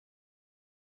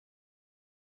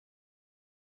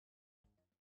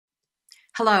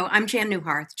Hello, I'm Jan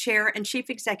Newharth, Chair and Chief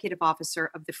Executive Officer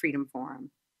of the Freedom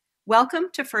Forum. Welcome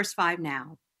to First Five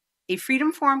Now, a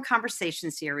Freedom Forum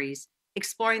conversation series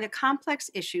exploring the complex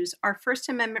issues our First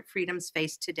Amendment freedoms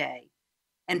face today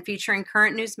and featuring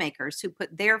current newsmakers who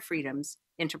put their freedoms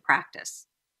into practice.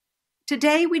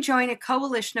 Today, we join a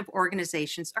coalition of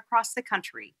organizations across the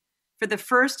country for the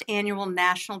first annual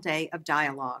National Day of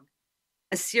Dialogue,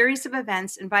 a series of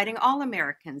events inviting all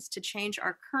Americans to change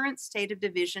our current state of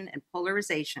division and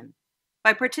polarization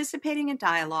by participating in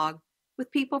dialogue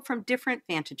with people from different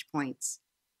vantage points.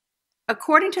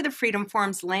 According to the Freedom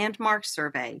Forum's landmark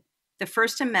survey, The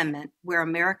First Amendment, Where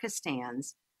America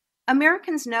Stands,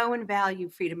 Americans know and value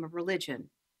freedom of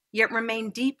religion, yet remain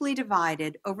deeply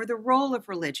divided over the role of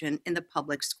religion in the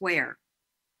public square.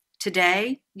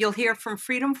 Today, you'll hear from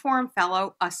Freedom Forum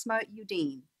fellow Asma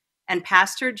Uddin and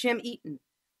Pastor Jim Eaton,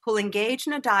 who'll engage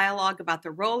in a dialogue about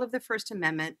the role of the First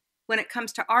Amendment when it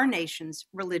comes to our nation's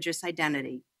religious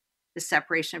identity, the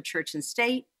separation of church and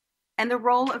state, and the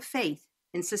role of faith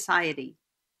in society.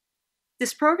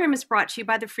 This program is brought to you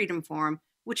by the Freedom Forum,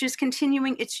 which is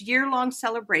continuing its year-long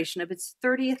celebration of its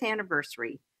 30th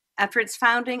anniversary after its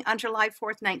founding on July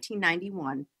 4th,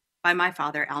 1991, by my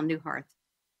father, Al Newharth.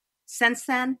 Since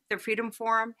then, the Freedom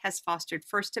Forum has fostered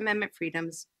First Amendment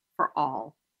freedoms for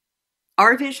all.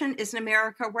 Our vision is an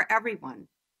America where everyone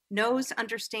knows,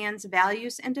 understands,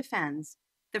 values, and defends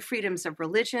the freedoms of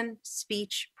religion,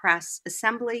 speech, press,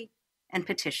 assembly, and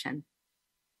petition.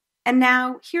 And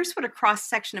now, here's what a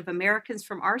cross-section of Americans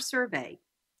from our survey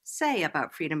say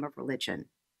about freedom of religion.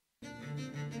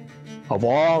 Of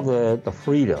all the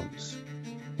freedoms,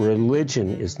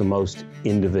 religion is the most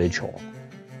individual.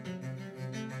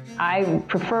 I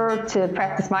prefer to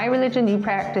practice my religion, you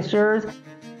practice yours.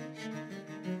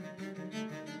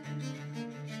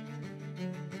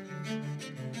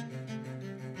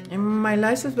 In my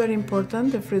life is very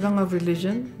important, the freedom of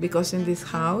religion, because in this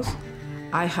house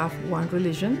I have one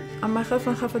religion and my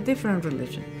husband have a different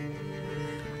religion.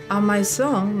 And my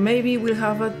son maybe will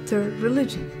have a third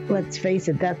religion. Let's face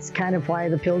it, that's kind of why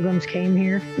the Pilgrims came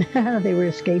here. They were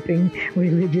escaping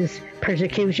religious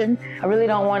persecution. I really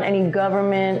don't want any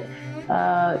government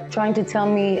trying to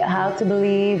tell me how to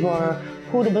believe or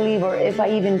who to believe or if I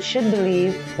even should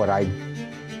believe. What I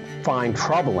find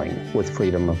troubling with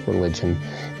freedom of religion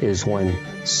is when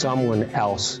someone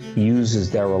else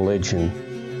uses their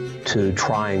religion to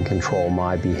try and control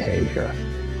my behavior.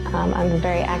 I'm a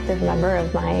very active member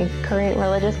of my current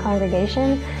religious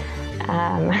congregation.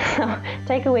 So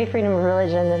take away freedom of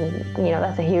religion and,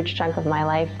 that's a huge chunk of my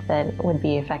life that would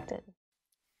be affected.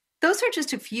 Those are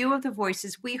just a few of the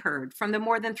voices we heard from the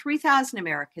more than 3,000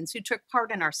 Americans who took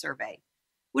part in our survey,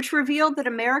 which revealed that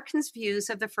Americans' views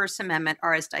of the First Amendment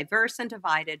are as diverse and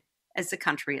divided as the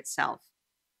country itself.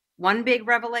 One big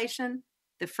revelation: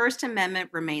 the First Amendment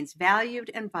remains valued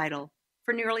and vital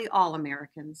for nearly all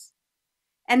Americans.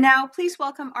 And now, please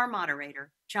welcome our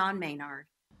moderator, John Maynard.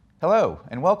 Hello,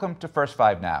 and welcome to First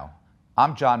Five Now.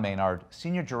 I'm John Maynard,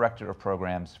 Senior Director of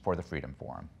Programs for the Freedom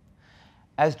Forum.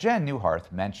 As Jan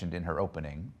Newharth mentioned in her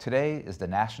opening, today is the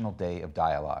National Day of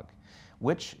Dialogue,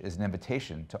 which is an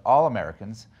invitation to all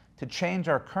Americans to change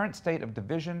our current state of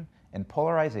division and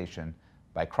polarization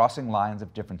by crossing lines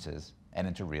of differences and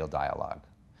into real dialogue.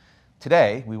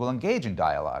 Today, we will engage in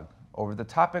dialogue over the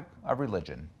topic of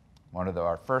religion, one of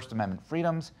our First Amendment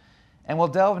freedoms, and we'll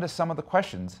delve into some of the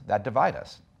questions that divide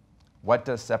us. What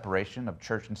does separation of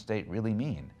church and state really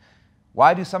mean?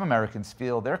 Why do some Americans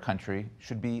feel their country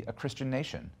should be a Christian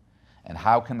nation? And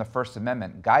how can the First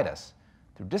Amendment guide us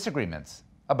through disagreements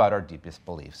about our deepest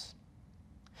beliefs?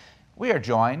 We are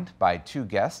joined by two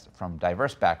guests from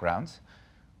diverse backgrounds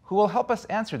who will help us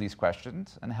answer these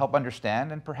questions and help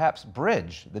understand and perhaps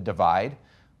bridge the divide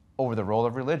over the role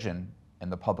of religion in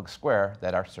the public square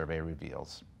that our survey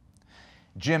reveals.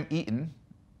 Jim Eaton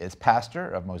is pastor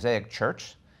of Mosaic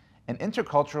Church, an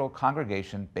intercultural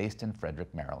congregation based in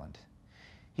Frederick, Maryland.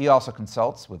 He also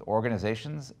consults with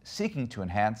organizations seeking to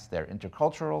enhance their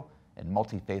intercultural and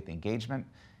multi-faith engagement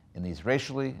in these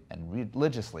racially and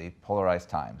religiously polarized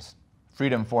times.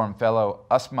 Freedom Forum fellow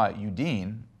Asma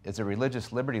Uddin is a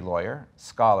religious liberty lawyer,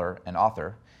 scholar, and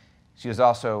author. She is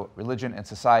also Religion and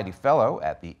Society Fellow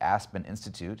at the Aspen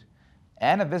Institute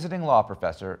and a visiting law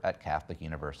professor at Catholic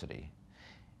University.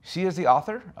 She is the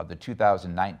author of the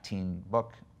 2019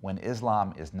 book, When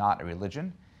Islam is Not a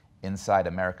Religion, Inside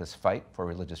America's Fight for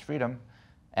Religious Freedom,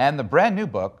 and the brand new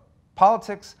book,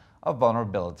 Politics of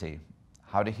Vulnerability,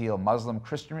 How to Heal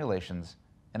Muslim-Christian Relations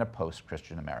in a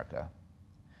Post-Christian America.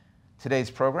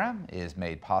 Today's program is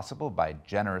made possible by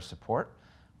generous support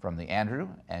from the Andrew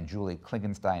and Julie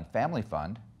Klingenstein Family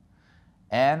Fund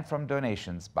and from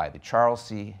donations by the Charles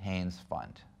C. Haynes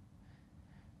Fund.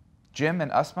 Jim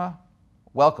and Asma,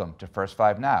 welcome to First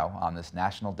Five Now on this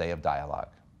National Day of Dialogue.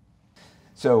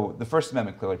 So the First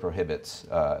Amendment clearly prohibits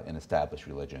an established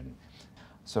religion.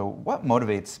 So what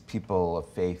motivates people of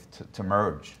faith to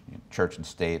merge church and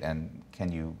state, and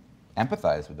can you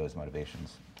empathize with those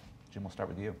motivations? Jim, we'll start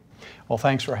with you. Well,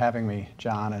 thanks for having me,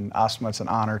 John, and Asma, it's an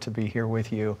honor to be here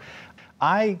with you.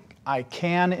 I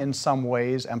can, in some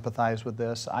ways, empathize with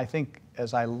this. I think,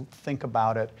 as I think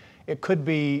about it, it could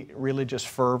be religious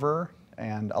fervor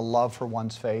and a love for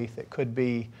one's faith. It could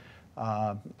be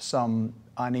some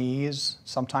unease.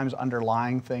 Sometimes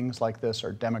underlying things like this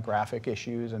are demographic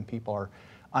issues, and people are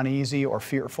uneasy or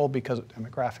fearful because of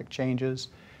demographic changes.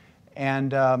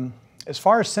 And as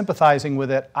far as sympathizing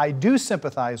with it, I do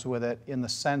sympathize with it in the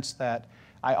sense that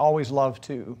I always love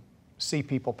to see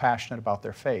people passionate about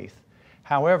their faith.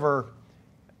 However,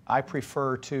 I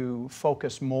prefer to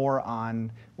focus more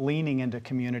on leaning into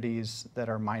communities that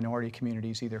are minority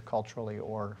communities, either culturally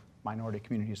or minority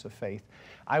communities of faith.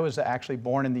 I was actually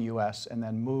born in the U.S. and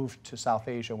then moved to South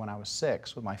Asia when I was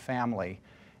 6 with my family,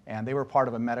 and they were part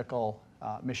of a medical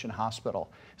mission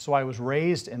hospital. So I was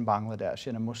raised in Bangladesh,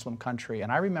 in a Muslim country,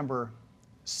 and I remember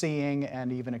seeing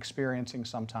and even experiencing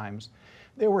sometimes,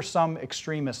 there were some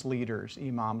extremist leaders,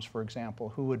 imams for example,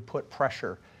 who would put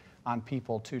pressure on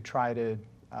people to try to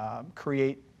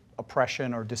create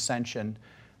oppression or dissension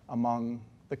among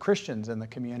the Christians in the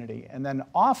community. And then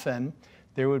often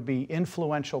there would be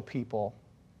influential people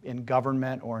in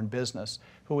government or in business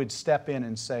who would step in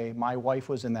and say, my wife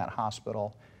was in that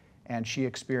hospital and she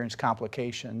experienced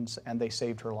complications and they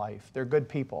saved her life. They're good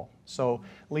people, so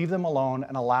leave them alone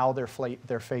and allow their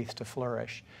faith to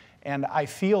flourish. And I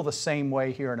feel the same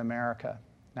way here in America,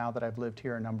 now that I've lived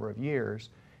here a number of years,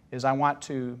 is I want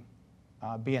to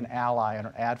be an ally and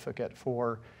an advocate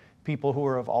for people who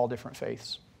are of all different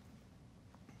faiths.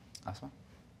 Asma?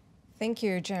 Thank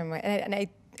you, Jim.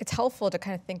 It's helpful to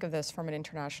kind of think of this from an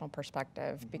international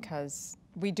perspective, because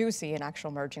we do see an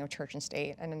actual merging of church and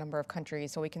state in a number of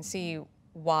countries, so we can see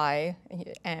why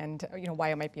and why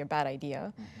it might be a bad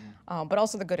idea, but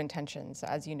also the good intentions,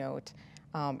 as you note.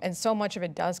 And so much of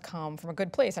it does come from a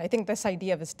good place. And I think this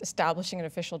idea of establishing an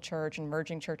official church and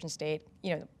merging church and state,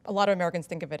 a lot of Americans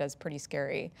think of it as pretty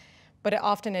scary, but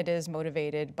often it is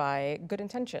motivated by good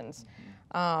intentions.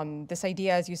 This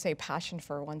idea, as you say, passion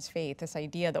for one's faith, this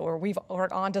idea that we're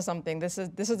onto something, this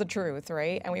is the truth,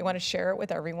 right? And we want to share it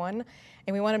with everyone,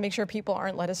 and we want to make sure people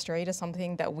aren't led astray to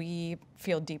something that we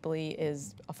feel deeply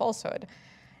is a falsehood.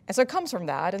 And so it comes from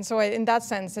that, and so in that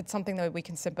sense, it's something that we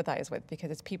can sympathize with, because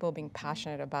it's people being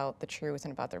passionate about the truth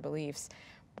and about their beliefs.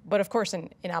 But of course, in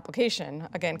application,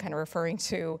 again, kind of referring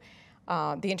to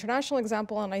the international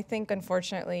example, and I think,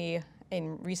 unfortunately,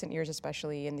 in recent years,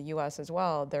 especially in the U.S. as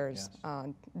well, there's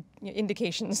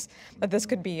indications that this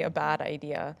could be a bad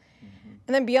idea.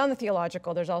 And then beyond the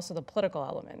theological, there's also the political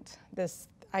element. This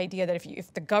idea that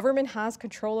if the government has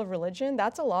control of religion,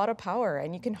 that's a lot of power,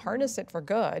 and you can harness it for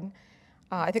good.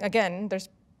 I think, again, there's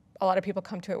a lot of people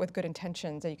come to it with good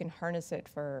intentions, that you can harness it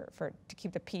to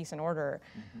keep the peace and order.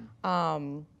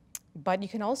 But you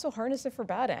can also harness it for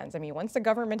bad ends. I mean, once the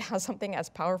government has something as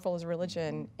powerful as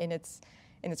religion in its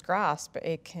grasp,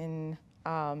 it can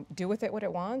do with it what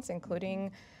it wants,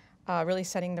 including really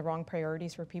setting the wrong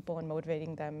priorities for people and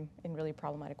motivating them in really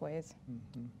problematic ways.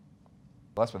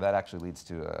 Well, that's what that actually leads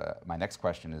to. My next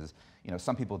question is,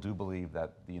 some people do believe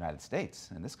that the United States,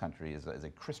 in this country, is a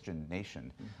Christian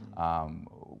nation.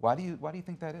 Why do you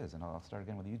think that is? And I'll start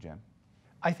again with you, Jim.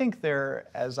 I think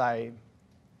as I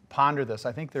ponder this,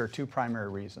 I think there are two primary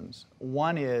reasons.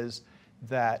 One is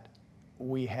that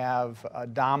we have a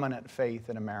dominant faith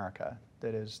in America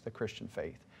that is the Christian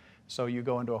faith. So you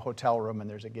go into a hotel room and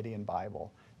there's a Gideon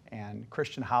Bible, and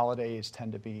Christian holidays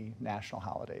tend to be national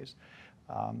holidays.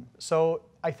 So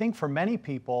I think for many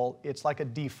people, it's like a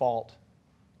default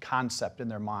concept in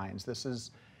their minds. This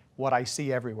is what I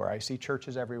see everywhere. I see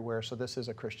churches everywhere, so this is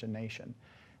a Christian nation.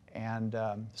 And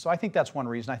so I think that's one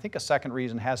reason. I think a second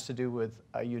reason has to do with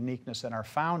a uniqueness in our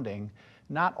founding.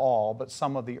 Not all, but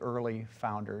some of the early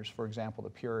founders, for example, the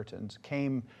Puritans,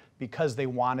 came because they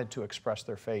wanted to express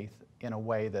their faith in a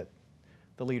way that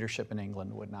the leadership in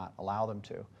England would not allow them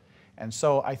to. And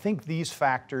so I think these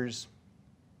factors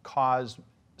cause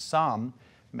some,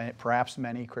 perhaps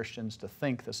many Christians, to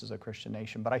think this is a Christian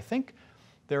nation. But I think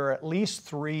there are at least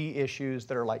three issues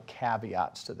that are like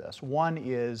caveats to this. One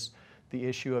is the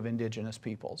issue of indigenous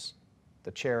peoples,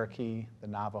 the Cherokee, the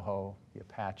Navajo, the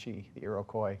Apache, the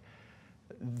Iroquois.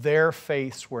 Their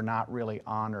faiths were not really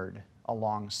honored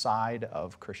alongside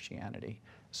of Christianity.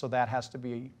 So that has to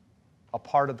be a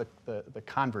part of the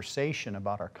conversation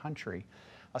about our country.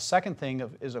 A second thing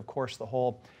is, of course, the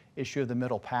whole issue of the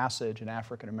Middle Passage and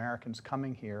African Americans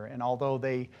coming here. And although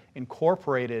they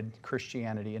incorporated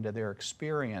Christianity into their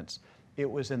experience, it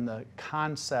was in the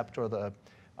concept or the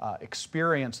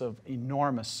experience of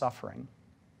enormous suffering.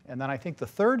 And then I think the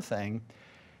third thing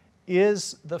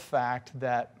is the fact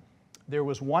that there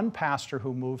was one pastor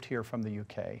who moved here from the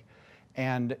UK,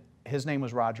 and his name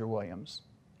was Roger Williams.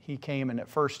 He came, and at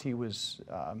first he was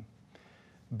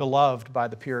beloved by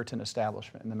the Puritan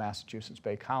establishment in the Massachusetts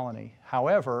Bay Colony.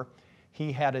 However,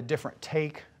 he had a different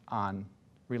take on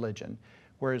religion.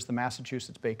 Whereas the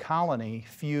Massachusetts Bay Colony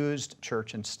fused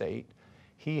church and state,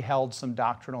 he held some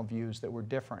doctrinal views that were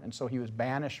different. And so he was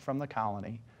banished from the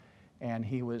colony, and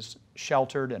he was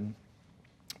sheltered and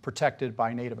protected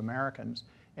by Native Americans,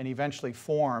 and eventually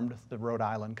formed the Rhode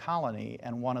Island colony.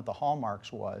 And one of the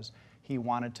hallmarks was he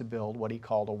wanted to build what he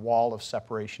called a wall of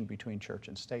separation between church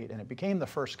and state. And it became the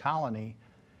first colony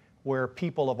where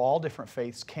people of all different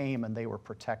faiths came and they were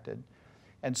protected.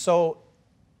 And so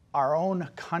our own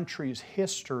country's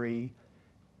history,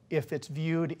 if it's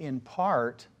viewed in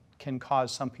part, can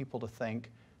cause some people to think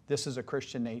this is a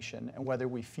Christian nation, and whether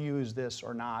we fuse this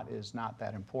or not is not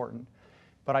that important.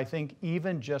 But I think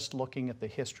even just looking at the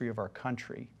history of our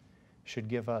country should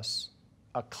give us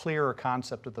a clearer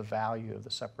concept of the value of the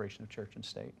separation of church and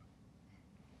state.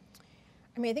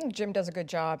 I mean, I think Jim does a good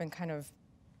job in kind of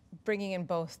bringing in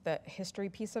both the history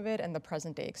piece of it and the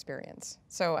present day experience.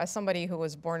 So as somebody who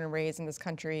was born and raised in this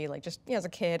country, like just as a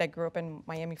kid, I grew up in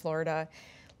Miami, Florida.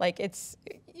 Like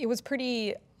it was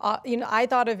pretty, I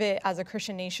thought of it as a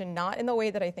Christian nation, not in the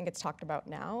way that I think it's talked about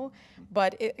now,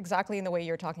 but exactly in the way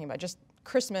you're talking about, just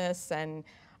Christmas and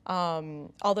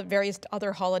all the various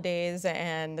other holidays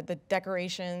and the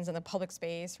decorations and the public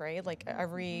space, right? Like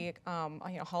every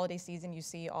holiday season, you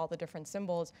see all the different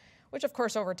symbols, which of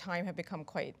course over time have become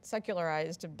quite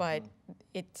secularized, but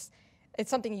it's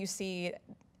something you see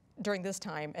during this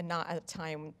time and not at a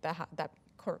time that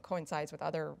coincides with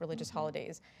other religious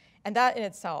holidays. And that in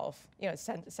itself,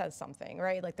 says something,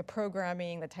 right? Like the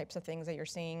programming, the types of things that you're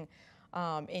seeing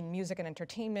in music and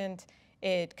entertainment,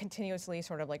 it continuously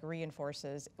sort of like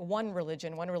reinforces one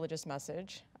religion, one religious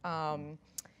message, and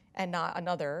not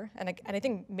another. And I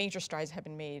think major strides have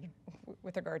been made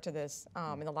with regard to this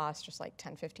in the last just like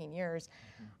 10, 15 years.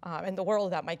 And the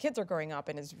world that my kids are growing up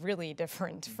in is really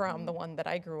different from the one that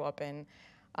I grew up in.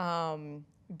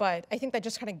 But I think that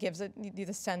just kind of gives it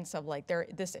the sense of like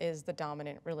this is the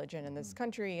dominant religion in this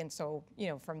country. And so,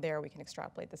 from there we can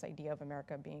extrapolate this idea of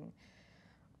America being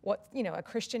a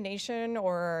Christian nation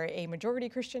or a majority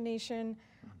Christian nation.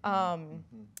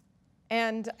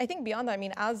 And I think beyond that, I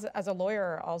mean, as a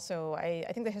lawyer also, I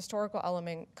think the historical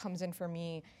element comes in for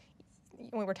me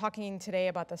when we're talking today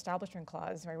about the Establishment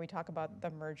Clause, right? We talk about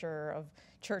the merger of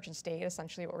church and state.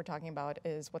 Essentially what we're talking about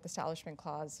is what the Establishment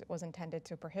Clause was intended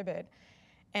to prohibit.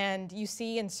 And you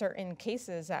see in certain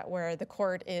cases where the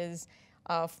court is,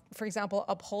 for example,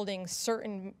 upholding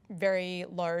certain very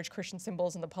large Christian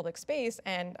symbols in the public space,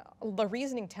 and the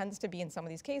reasoning tends to be in some of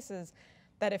these cases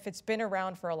that if it's been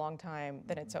around for a long time,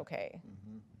 then it's okay.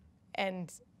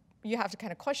 And you have to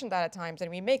kind of question that at times, and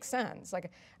I mean, it makes sense.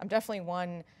 Like, I'm definitely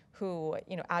one who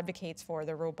advocates for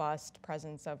the robust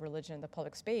presence of religion in the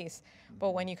public space.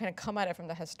 But when you kind of come at it from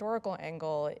the historical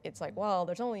angle, it's like, well,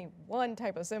 there's only one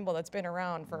type of symbol that's been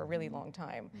around for a really long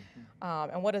time.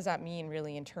 And what does that mean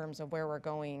really in terms of where we're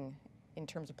going in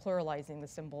terms of pluralizing the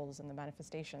symbols and the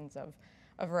manifestations of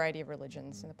a variety of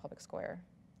religions in the public square?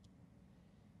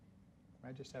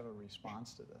 I just have a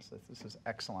response to this. This is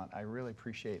excellent. I really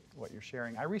appreciate what you're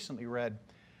sharing. I recently read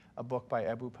a book by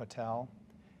Eboo Patel,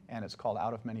 and it's called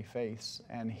Out of Many Faiths,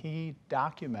 and he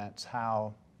documents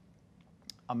how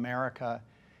America,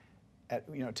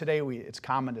 today it's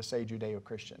common to say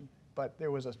Judeo-Christian, but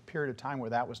there was a period of time where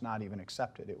that was not even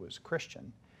accepted. It was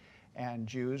Christian, and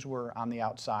Jews were on the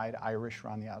outside, Irish were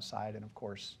on the outside, and of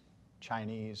course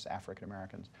Chinese, African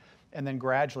Americans. And then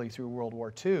gradually through World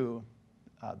War II,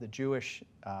 the Jewish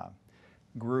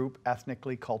group,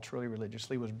 ethnically, culturally,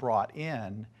 religiously, was brought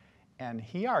in. And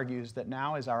he argues that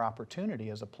now is our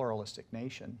opportunity as a pluralistic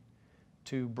nation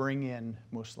to bring in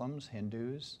Muslims,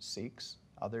 Hindus, Sikhs,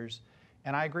 others.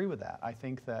 And I agree with that. I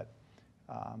think that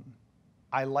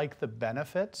I like the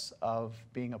benefits of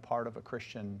being a part of a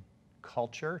Christian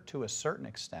culture to a certain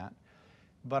extent,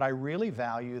 but I really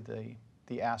value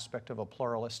the aspect of a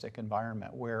pluralistic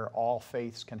environment where all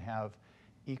faiths can have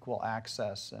equal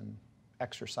access and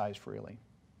exercise freely.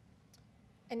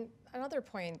 And another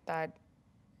point that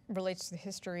relates to the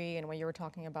history and what you were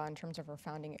talking about in terms of our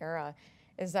founding era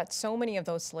is that so many of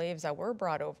those slaves that were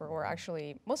brought over were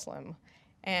actually Muslim.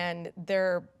 And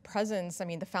their presence, I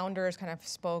mean, the founders kind of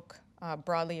spoke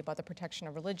broadly about the protection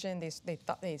of religion.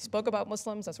 They spoke about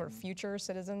Muslims as sort of future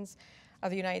citizens of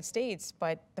the United States,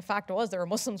 but the fact was there were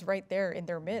Muslims right there in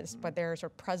their midst, but their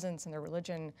sort of presence and their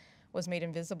religion was made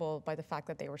invisible by the fact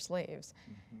that they were slaves.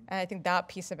 And I think that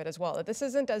piece of it as well, that this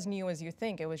isn't as new as you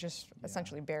think. It was just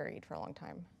essentially buried for a long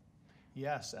time.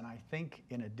 Yes, and I think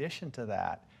in addition to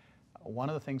that, one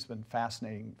of the things that's been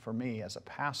fascinating for me as a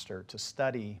pastor to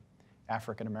study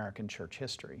African American church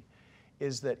history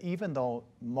is that even though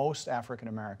most African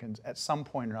Americans at some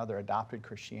point or another adopted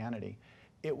Christianity,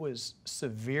 it was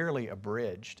severely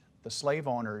abridged. The slave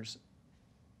owners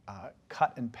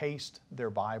cut and paste their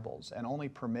Bibles and only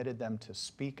permitted them to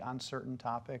speak on certain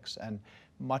topics, and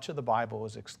much of the Bible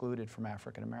was excluded from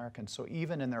African Americans. So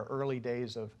even in their early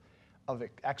days of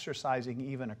exercising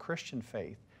even a Christian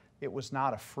faith, it was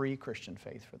not a free Christian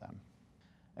faith for them.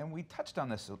 And we touched on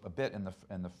this a bit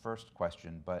in the first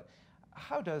question, but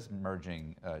how does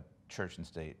merging church and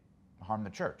state harm the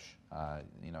church?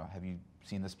 Have you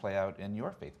seen this play out in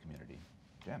your faith community,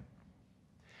 Jim?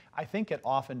 I think it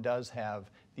often does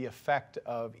have the effect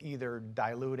of either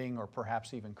diluting or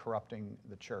perhaps even corrupting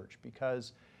the church,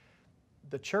 because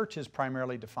the church is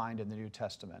primarily defined in the New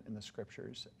Testament, in the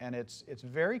Scriptures, and it's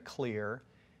very clear,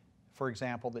 for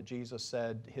example, that Jesus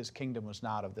said his kingdom was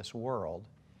not of this world.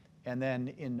 And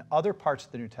then in other parts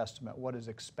of the New Testament, what is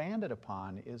expanded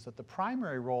upon is that the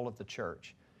primary role of the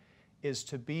church is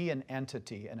to be an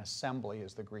entity, an assembly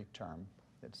is the Greek term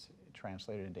that's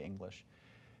translated into English.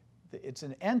 It's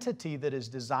an entity that is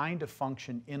designed to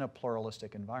function in a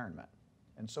pluralistic environment.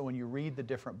 And so when you read the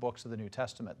different books of the New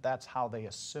Testament, that's how they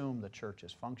assume the church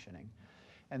is functioning.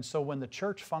 And so when the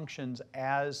church functions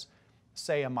as,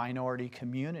 say, a minority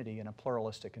community in a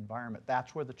pluralistic environment,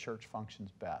 that's where the church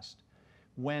functions best.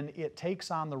 When it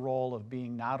takes on the role of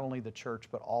being not only the church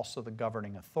but also the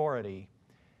governing authority,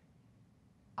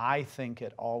 I think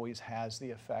it always has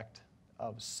the effect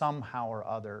of somehow or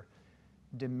other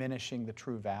diminishing the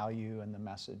true value and the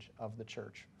message of the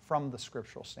church from the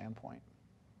scriptural standpoint.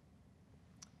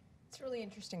 It's a really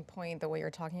interesting point, the way you're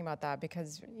talking about that,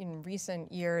 because in recent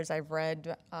years I've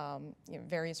read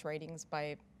various writings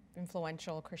by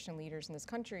influential Christian leaders in this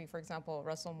country. For example,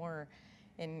 Russell Moore,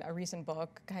 in a recent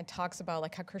book, kind of talks about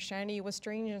like how Christianity was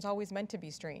strange and it's always meant to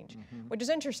be strange, which is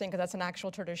interesting because that's an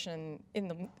actual tradition in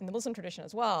the Muslim tradition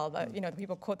as well. That the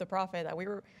people quote the prophet that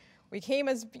we came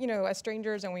as as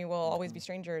strangers and we will always be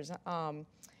strangers.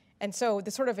 And so the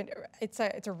sort of it's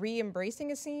a re-embracing,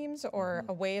 it seems, or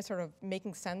a way of sort of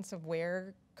making sense of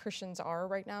where Christians are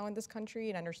right now in this country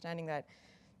and understanding that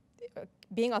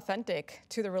being authentic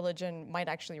to the religion might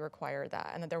actually require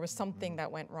that, and that there was something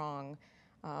that went wrong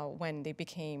when they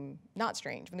became not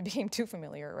strange, when they became too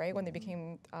familiar, right? When they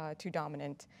became too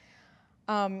dominant.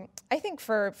 I think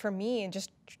for me, and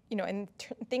just in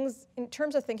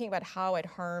terms of thinking about how it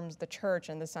harms the church,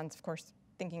 in the sense, of course,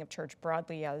 thinking of church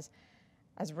broadly as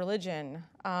religion,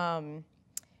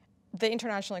 the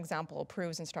international example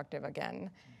proves instructive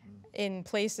again. In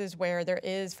places where there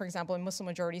is, for example, in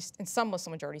some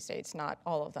Muslim majority states, not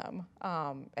all of them,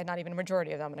 and not even a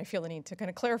majority of them, and I feel the need to kind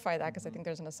of clarify that because I think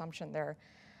there's an assumption there.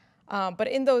 But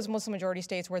in those Muslim majority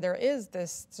states where there is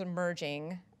this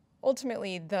merging,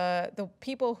 ultimately the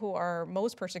people who are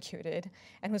most persecuted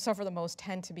and who suffer the most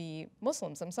tend to be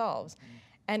Muslims themselves.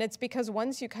 And it's because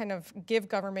once you kind of give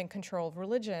government control of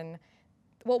religion,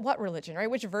 well, what religion, right?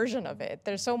 Which version of it?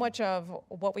 There's so much of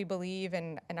what we believe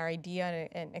and our idea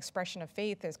and expression of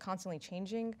faith is constantly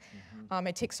changing.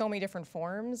 It takes so many different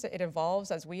forms. It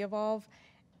evolves as we evolve.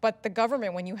 But the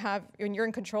government, when you're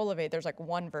in control of it, there's like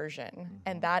one version,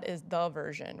 and that is the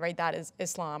version, right? That is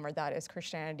Islam or that is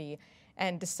Christianity.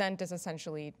 And dissent is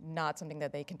essentially not something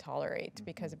that they can tolerate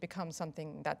because it becomes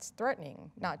something that's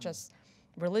threatening, not just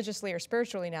religiously or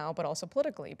spiritually now, but also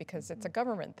politically because it's a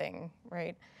government thing,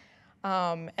 right?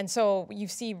 And so you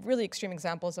see really extreme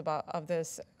examples of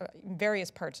this in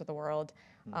various parts of the world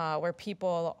where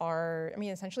people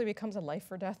essentially becomes a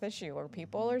life or death issue, where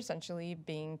people are essentially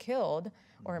being killed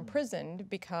or imprisoned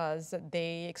because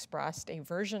they expressed a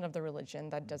version of the religion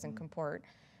that doesn't comport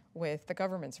with the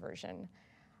government's version.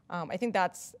 I think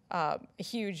that's a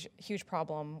huge, huge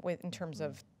problem in terms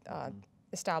of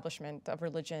establishment of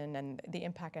religion and the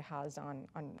impact it has on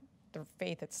the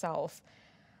faith itself.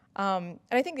 And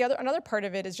I think another part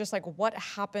of it is just like what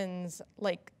happens,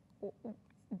 like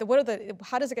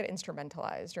how does it get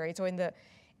instrumentalized, right? So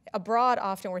abroad,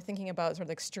 often we're thinking about sort of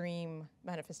the extreme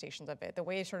manifestations of it, the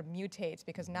way it sort of mutates,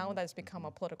 because now that it's become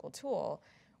a political tool,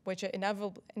 which it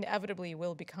inevitably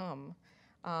will become.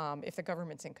 if the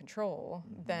government's in control,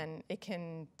 then it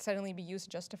can suddenly be used to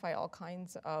justify all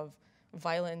kinds of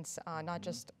violence, not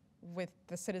just with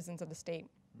the citizens of the state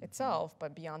itself,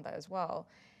 but beyond that as well.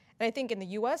 And I think in the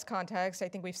U.S. context, I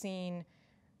think we've seen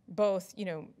both,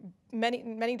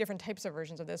 many different types of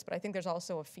versions of this, but I think there's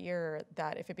also a fear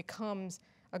that if it becomes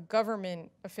a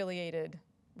government-affiliated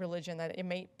religion, that it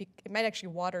might actually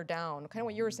water down, kind of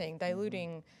what you were saying,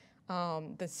 diluting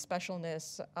the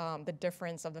specialness, the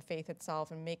difference of the faith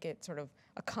itself, and make it sort of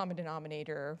a common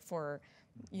denominator for,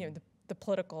 the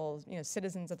political,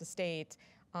 citizens of the state,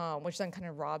 which then kind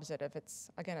of robs it of its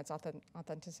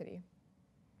authenticity.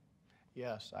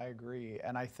 Yes, I agree.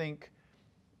 And I think,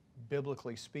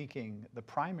 biblically speaking, the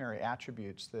primary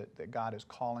attributes that God is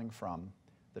calling from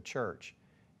the church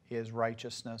is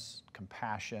righteousness,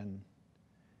 compassion,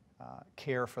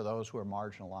 care for those who are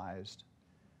marginalized,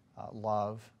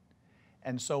 love.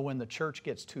 And so when the church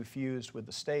gets too fused with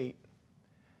the state,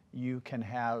 you can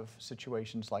have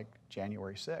situations like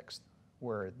January 6th,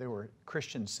 where there were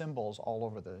Christian symbols all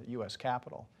over the U.S.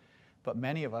 Capitol. But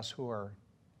many of us who are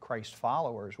Christ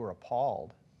followers were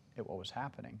appalled at what was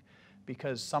happening,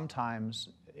 because sometimes,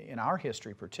 in our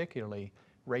history particularly,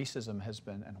 racism has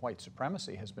been, and white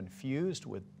supremacy has been fused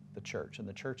with the church, and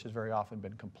the church has very often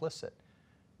been complicit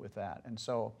with that. And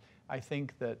so I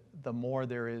think that the more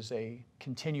there is a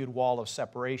continued wall of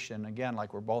separation, again,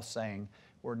 like we're both saying,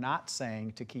 we're not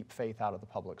saying to keep faith out of the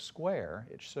public square.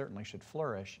 It certainly should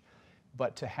flourish,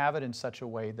 but to have it in such a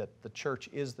way that the church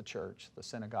is the church, the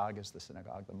synagogue is the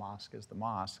synagogue, the mosque is the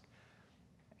mosque,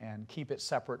 and keep it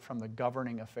separate from the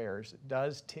governing affairs. It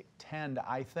does tend,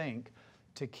 I think,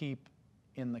 to keep,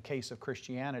 in the case of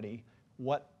Christianity,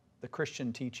 what the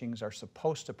Christian teachings are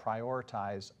supposed to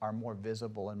prioritize are more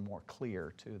visible and more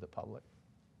clear to the public.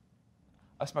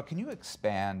 Asma, can you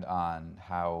expand on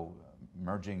how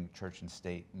merging church and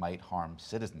state might harm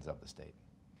citizens of the state?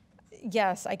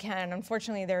 Yes, I can.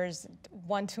 Unfortunately, there's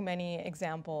one too many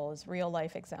examples,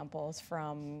 real-life examples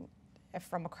from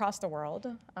across the world.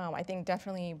 I think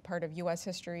definitely part of U.S.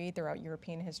 history, throughout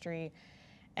European history,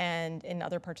 and in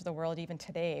other parts of the world even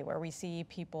today, where we see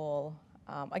people,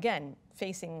 again,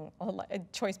 facing a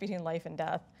choice between life and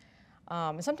death.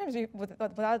 Sometimes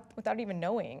without even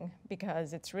knowing,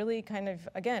 because it's really kind of,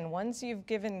 again, once you've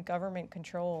given government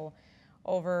control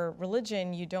over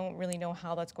religion, you don't really know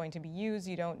how that's going to be used.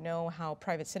 You don't know how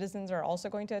private citizens are also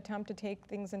going to attempt to take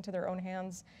things into their own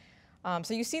hands.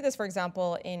 So you see this, for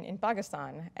example, in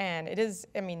Pakistan. And it is,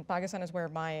 Pakistan is where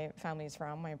my family is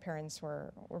from. My parents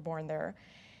were born there.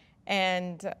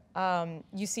 And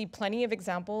you see plenty of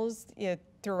examples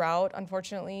throughout,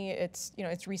 unfortunately, its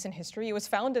recent history. It was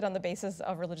founded on the basis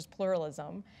of religious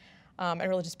pluralism and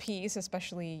religious peace,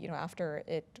 especially after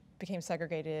it became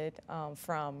segregated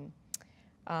from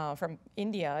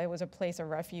India. It was a place of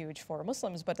refuge for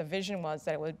Muslims, but the vision was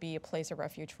that it would be a place of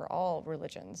refuge for all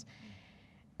religions.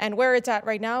 And where it's at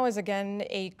right now is, again,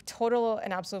 a total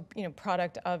and absolute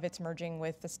product of its merging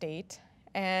with the state.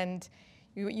 And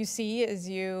what you see is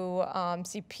you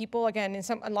see people, again, in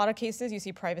a lot of cases, you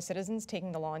see private citizens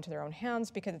taking the law into their own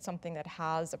hands because it's something that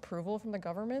has approval from the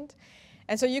government.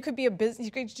 And so you could be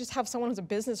you could just have someone who's a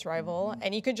business rival,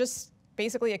 and you could just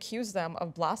basically accuse them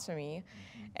of blasphemy.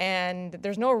 And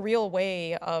there's no real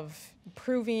way of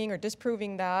proving or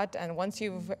disproving that. And once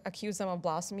you've accused them of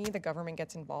blasphemy, the government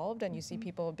gets involved, and you see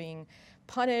people being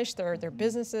punished, their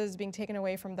businesses being taken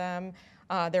away from them,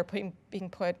 they're being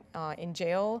put in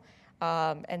jail.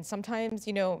 And sometimes,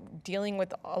 dealing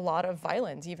with a lot of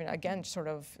violence, even, again, sort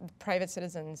of private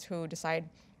citizens who decide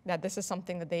that this is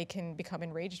something that they can become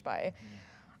enraged by.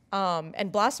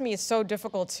 And blasphemy is so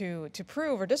difficult to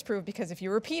prove or disprove, because if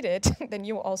you repeat it, then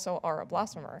you also are a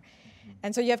blasphemer.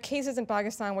 And so you have cases in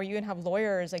Pakistan where you can have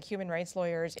lawyers, like human rights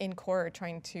lawyers, in court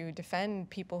trying to defend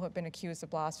people who have been accused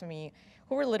of blasphemy,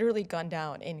 who were literally gunned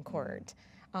down in court.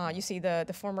 You see the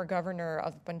former governor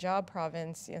of the Punjab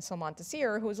province, Salman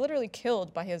Taseer, who was literally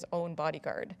killed by his own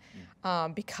bodyguard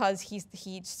because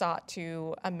he sought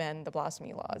to amend the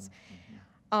blasphemy laws.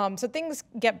 So things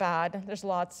get bad. There's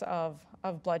lots of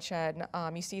bloodshed.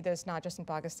 You see this not just in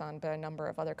Pakistan, but a number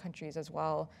of other countries as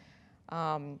well.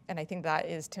 And I think that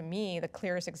is, to me, the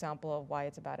clearest example of why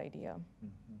it's a bad idea.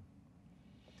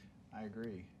 I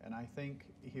agree. And I think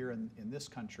here in this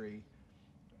country,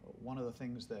 one of the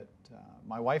things that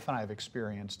my wife and I have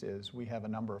experienced is we have a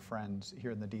number of friends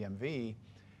here in the DMV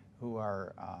who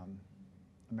are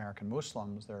American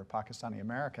Muslims. They're Pakistani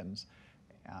Americans,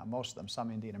 most of them,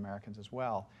 some Indian Americans as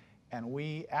well. And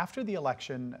after the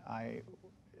election, I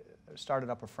started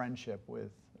up a friendship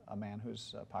with a man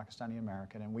who's Pakistani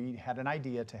American, and we had an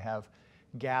idea to have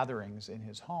gatherings in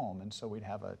his home. And so we'd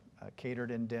have a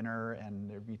catered-in dinner, and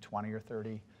there'd be 20 or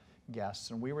 30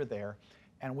 guests, and we were there.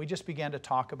 And we just began to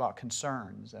talk about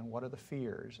concerns and what are the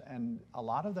fears. And a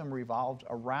lot of them revolved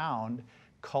around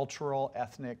cultural,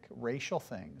 ethnic, racial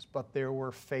things, but there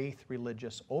were faith,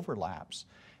 religious overlaps.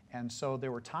 And so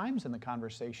there were times in the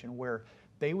conversation where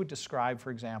they would describe, for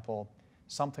example,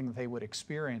 something that they would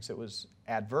experience that was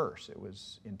adverse, it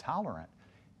was intolerant.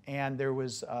 And there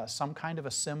was some kind of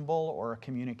a symbol or a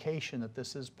communication that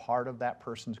this is part of that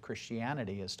person's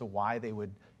Christianity as to why they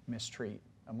would mistreat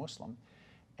a Muslim.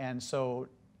 And so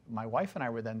my wife and I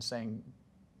were then saying,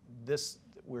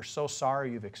 we're so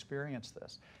sorry you've experienced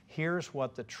this. Here's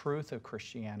what the truth of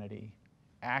Christianity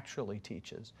actually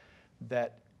teaches,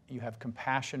 that you have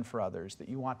compassion for others, that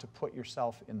you want to put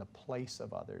yourself in the place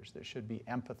of others. There should be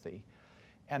empathy.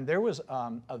 And there was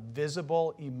a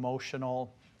visible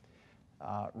emotional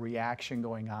reaction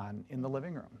going on in the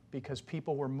living room because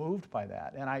people were moved by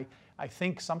that. And I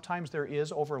think sometimes there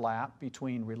is overlap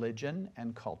between religion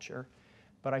and culture,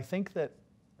 but I think that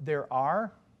there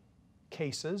are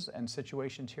cases and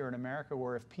situations here in America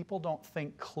where if people don't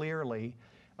think clearly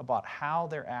about how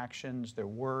their actions, their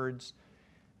words,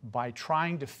 by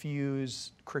trying to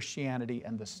fuse Christianity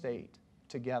and the state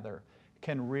together,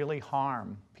 can really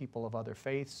harm people of other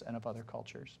faiths and of other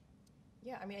cultures.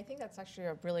 Yeah, I mean, I think that's actually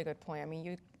a really good point. I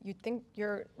mean, you think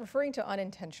you're referring to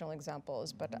unintentional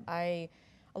examples, but a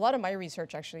lot of my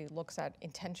research actually looks at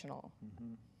intentional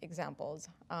examples.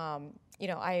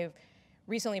 I've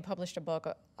recently published a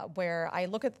book where I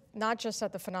look at not just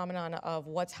at the phenomenon of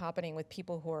what's happening with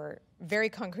people who are very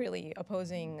concretely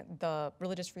opposing the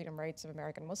religious freedom rights of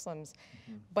American Muslims,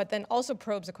 but then also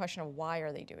probes the question of why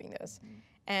are they doing this.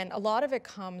 And a lot of it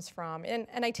comes from, and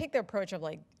I take the approach of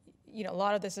like, a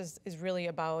lot of this is really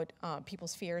about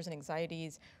people's fears and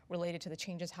anxieties related to the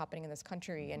changes happening in this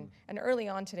country. And early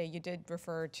on today, you did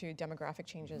refer to demographic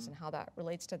changes and how that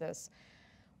relates to this.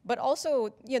 But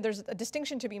also, there's a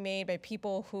distinction to be made by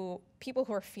people who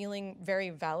are feeling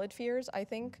very valid fears, I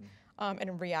think,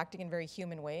 and reacting in very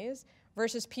human ways,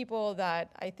 versus people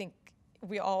that I think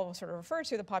we all sort of refer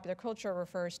to, the popular culture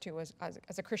refers to as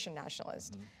a Christian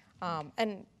nationalist.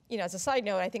 And as a side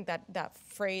note, I think that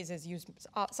phrase is used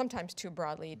sometimes too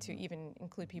broadly to even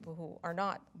include people who are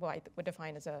not what I would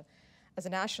define as a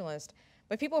nationalist.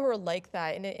 But people who are like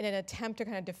that in an attempt to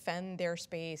kind of defend their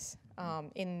space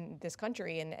in this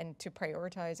country and to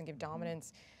prioritize and give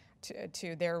dominance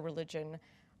to their religion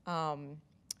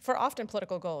for often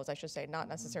political goals, I should say, not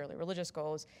necessarily religious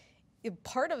goals.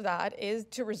 Part of that is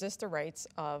to resist the rights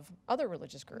of other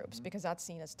religious groups because that's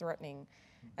seen as threatening.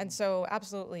 And so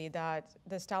absolutely that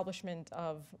the establishment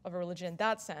of a religion in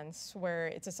that sense, where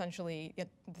it's essentially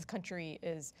this country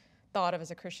is thought of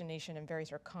as a Christian nation in very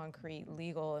sort of concrete,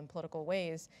 legal, and political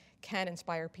ways, can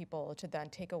inspire people to then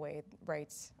take away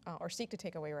rights or seek to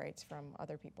take away rights from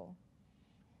other people.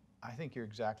 I think you're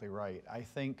exactly right. I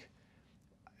think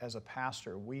as a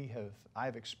pastor,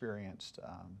 I've experienced,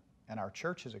 and our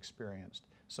church has experienced,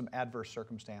 some adverse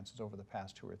circumstances over the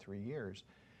past 2 or 3 years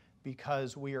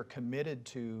because we are committed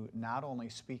to not only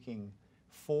speaking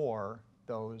for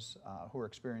those who are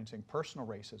experiencing personal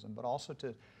racism, but also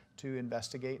to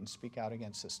investigate and speak out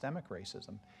against systemic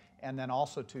racism, and then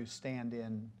also to stand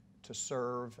in to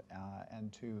serve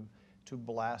and to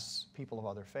bless people of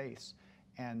other faiths.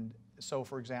 And so,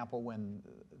 for example, when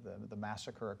the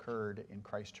massacre occurred in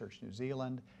Christchurch, New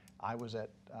Zealand, I was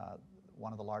at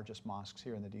one of the largest mosques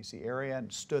here in the DC area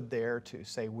and stood there to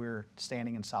say we're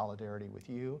standing in solidarity with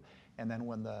you. And then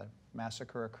when the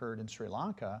massacre occurred in Sri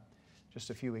Lanka,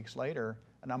 just a few weeks later,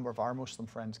 a number of our Muslim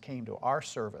friends came to our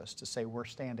service to say we're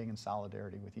standing in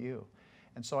solidarity with you.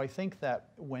 And so I think that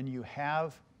when you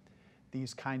have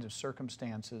these kinds of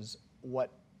circumstances,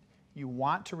 what you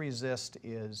want to resist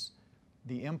is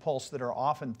the impulse that are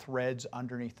often threads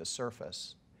underneath the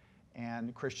surface.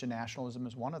 And Christian nationalism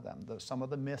is one of them. Some of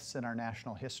the myths in our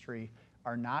national history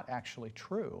are not actually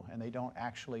true, and they don't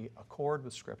actually accord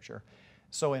with Scripture.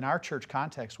 So in our church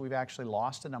context, we've actually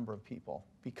lost a number of people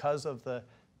because of the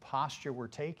posture we're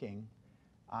taking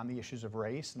on the issues of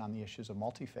race and on the issues of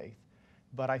multi-faith.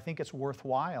 But I think it's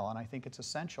worthwhile, and I think it's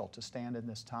essential to stand in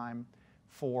this time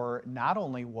for not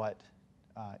only what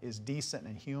is decent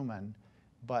and human,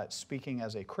 but speaking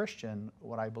as a Christian,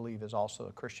 what I believe is also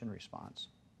a Christian response.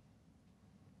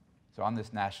 So on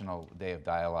this National Day of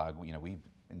Dialogue, we've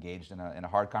engaged in a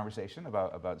hard conversation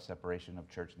about separation of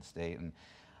church and state, and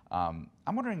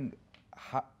I'm wondering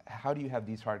how do you have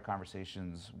these hard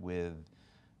conversations with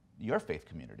your faith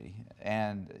community,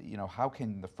 and how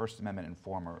can the First Amendment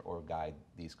inform or guide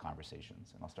these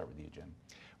conversations? And I'll start with you, Jim.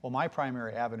 Well, my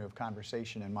primary avenue of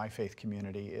conversation in my faith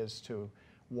community is to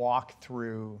walk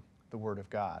through the Word of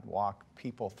God, walk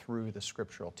people through the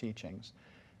scriptural teachings,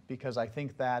 because I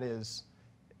think that is,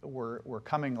 we're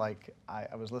coming, like,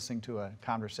 I was listening to a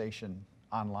conversation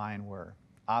online where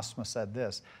Asma said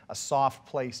this, a soft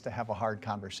place to have a hard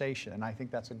conversation, and I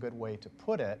think that's a good way to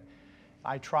put it.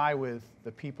 I try with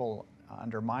the people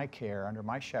under my care, under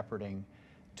my shepherding,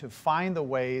 to find the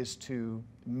ways to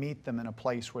meet them in a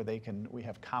place where we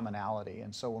have commonality.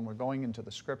 And so when we're going into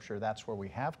the scripture, that's where we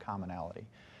have commonality.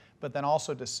 But then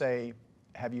also to say,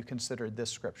 have you considered this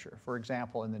scripture? For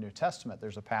example, in the New Testament,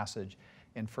 there's a passage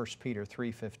in 1 Peter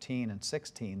 3:15 and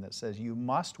 16 that says, you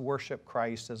must worship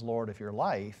Christ as Lord of your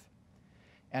life,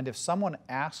 and if someone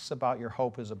asks about your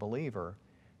hope as a believer,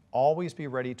 always be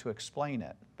ready to explain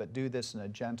it, but do this in a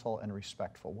gentle and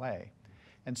respectful way.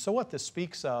 And so what this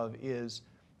speaks of is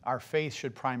our faith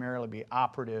should primarily be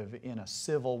operative in a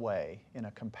civil way, in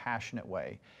a compassionate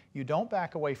way. You don't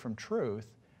back away from truth,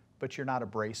 but you're not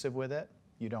abrasive with it.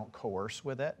 You don't coerce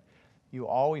with it. You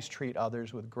always treat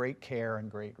others with great care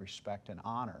and great respect and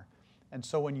honor. And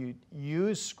so when you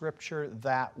use Scripture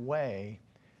that way,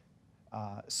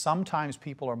 sometimes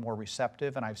people are more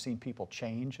receptive, and I've seen people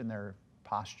change in their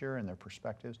posture and their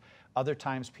perspectives. Other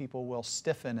times people will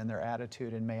stiffen in their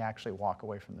attitude and may actually walk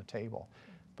away from the table.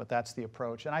 But that's the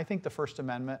approach. And I think the First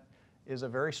Amendment is a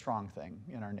very strong thing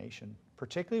in our nation,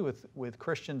 particularly with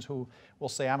Christians who will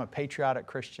say, I'm a patriotic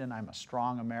Christian, I'm a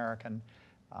strong American,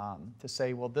 to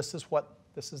say, well, this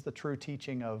is the true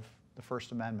teaching of the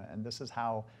First Amendment, and this is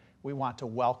how we want to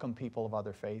welcome people of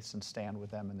other faiths and stand with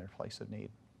them in their place of need.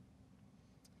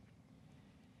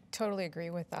 Totally agree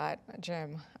with that,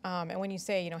 Jim. And when you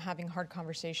say, having hard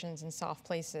conversations in soft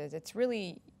places, it's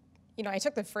really, I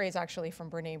took the phrase actually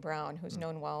from Brene Brown, who's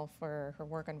known well for her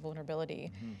work on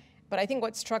vulnerability. Mm-hmm. But I think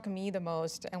what struck me the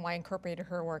most and why I incorporated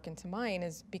her work into mine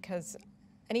is because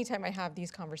anytime I have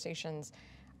these conversations,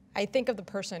 I think of the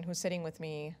person who's sitting with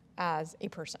me as a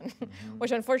person, mm-hmm.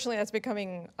 which unfortunately that's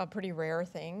becoming a pretty rare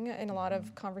thing in a lot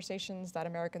of conversations that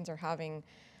Americans are having,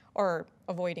 or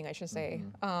avoiding, I should say,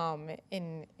 mm-hmm.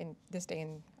 in this day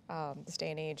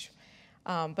and age.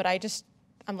 But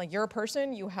I'm like, you're a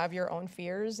person, you have your own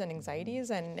fears and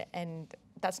anxieties, and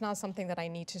that's not something that I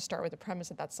need to start with the premise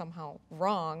that that's somehow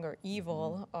wrong or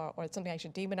evil, mm-hmm. or it's something I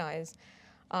should demonize.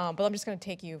 But I'm just going to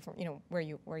take you from where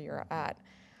you're at.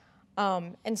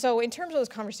 And so in terms of those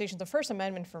conversations, the First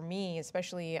Amendment for me,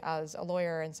 especially as a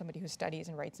lawyer and somebody who studies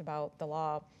and writes about the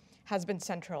law, has been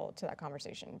central to that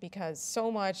conversation, because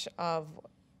so much of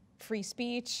free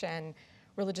speech and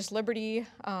religious liberty,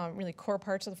 really core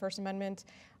parts of the First Amendment,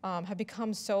 have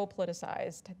become so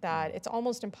politicized that it's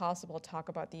almost impossible to talk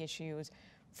about the issues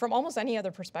from almost any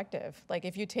other perspective. Like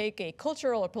if you take a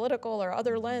cultural or political or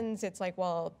other lens, it's like,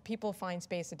 well, people find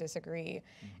space to disagree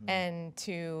and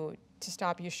to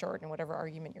stop you short in whatever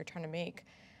argument you're trying to make.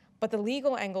 But the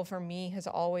legal angle for me has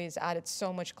always added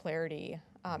so much clarity.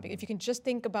 If you can just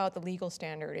think about the legal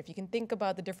standard, if you can think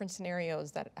about the different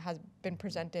scenarios that has been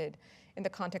presented in the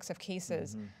context of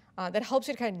cases, that helps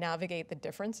you to kind of navigate the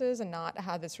differences and not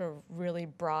have this sort of really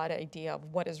broad idea of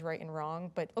what is right and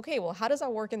wrong. But okay, well, how does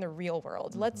that work in the real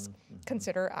world? Let's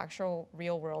consider actual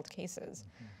real world cases.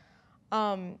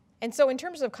 And so in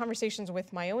terms of conversations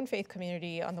with my own faith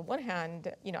community, on the one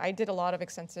hand, I did a lot of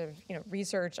extensive,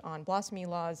 research on blasphemy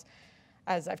laws,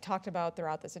 as I've talked about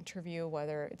throughout this interview,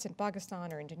 whether it's in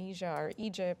Pakistan or Indonesia or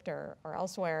Egypt or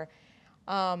elsewhere.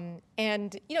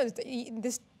 And,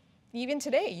 even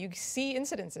today, you see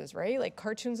incidences, right? Like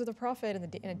cartoons of the prophet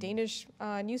in a Danish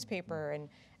newspaper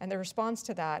and the response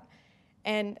to that.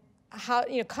 And how,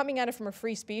 coming at it from a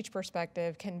free speech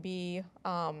perspective can be,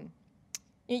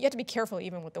 you have to be careful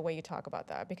even with the way you talk about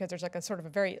that, because there's like a sort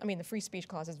of the free speech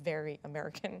clause is very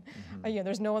American.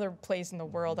 There's no other place in the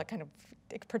world that kind of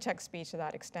protects speech to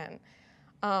that extent.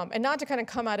 And not to kind of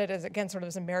come at it as, again, sort of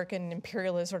this American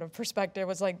imperialist sort of perspective,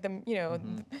 was like, the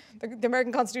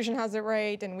American Constitution has it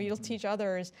right and we'll teach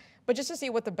others, but just to see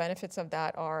what the benefits of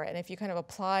that are. And if you kind of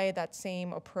apply that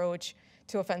same approach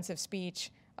to offensive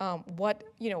speech, how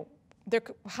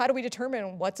do we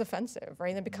determine what's offensive, right?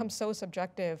 And it becomes so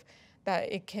subjective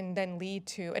that it can then lead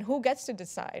to, and who gets to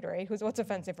decide, right? What's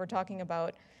offensive? We're talking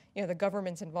about, the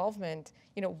government's involvement,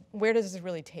 where does this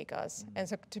really take us? And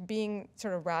so to being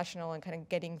sort of rational and kind of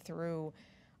getting through,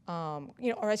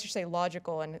 or I should say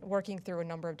logical, and working through a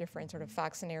number of different sort of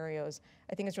fact scenarios,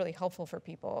 I think is really helpful for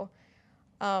people.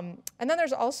 And then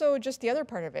there's also just the other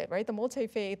part of it, right? The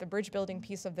multi-faith, the bridge building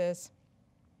piece of this.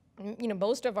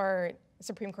 Most of our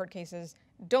Supreme Court cases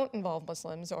don't involve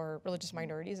Muslims or religious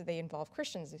minorities. They involve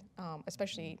Christians,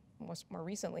 especially more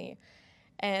recently.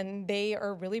 And they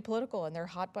are really political, and they're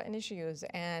hot button issues.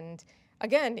 And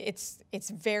again, it's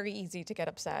very easy to get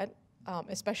upset,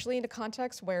 especially in a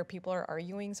context where people are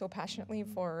arguing so passionately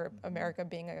for America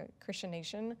being a Christian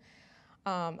nation.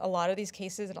 A lot of these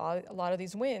cases, a lot of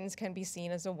these wins can be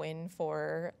seen as a win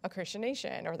for a Christian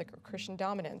nation or the Christian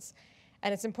dominance.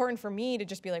 And it's important for me to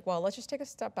just be like, well, let's just take a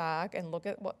step back and look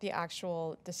at what the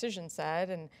actual decision said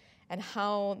and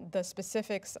how the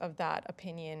specifics of that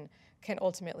opinion can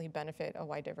ultimately benefit a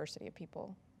wide diversity of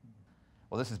people.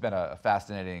 Well, this has been a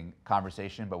fascinating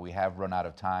conversation, but we have run out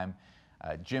of time.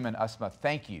 Jim and Asma,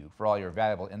 thank you for all your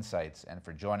valuable insights and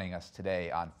for joining us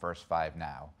today on First Five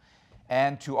Now.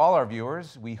 And to all our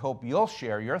viewers, we hope you'll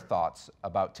share your thoughts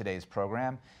about today's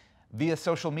program via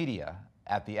social media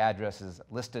at the addresses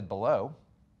listed below.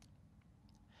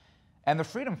 And the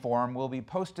Freedom Forum will be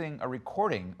posting a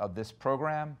recording of this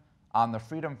program on the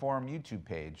Freedom Forum YouTube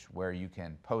page, where you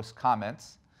can post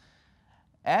comments.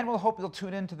 And we'll hope you'll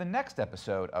tune in to the next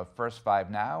episode of First Five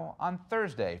Now on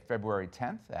Thursday, February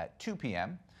 10th at 2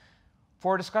 p.m.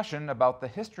 for a discussion about the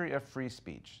history of free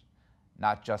speech,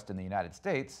 not just in the United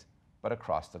States, but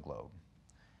across the globe.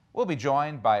 We'll be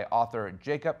joined by author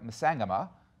Jacob Msangama,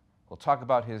 who'll talk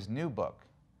about his new book,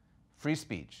 Free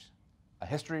Speech, A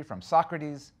History from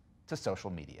Socrates to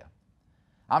Social Media.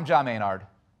 I'm John Maynard.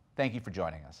 Thank you for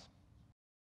joining us.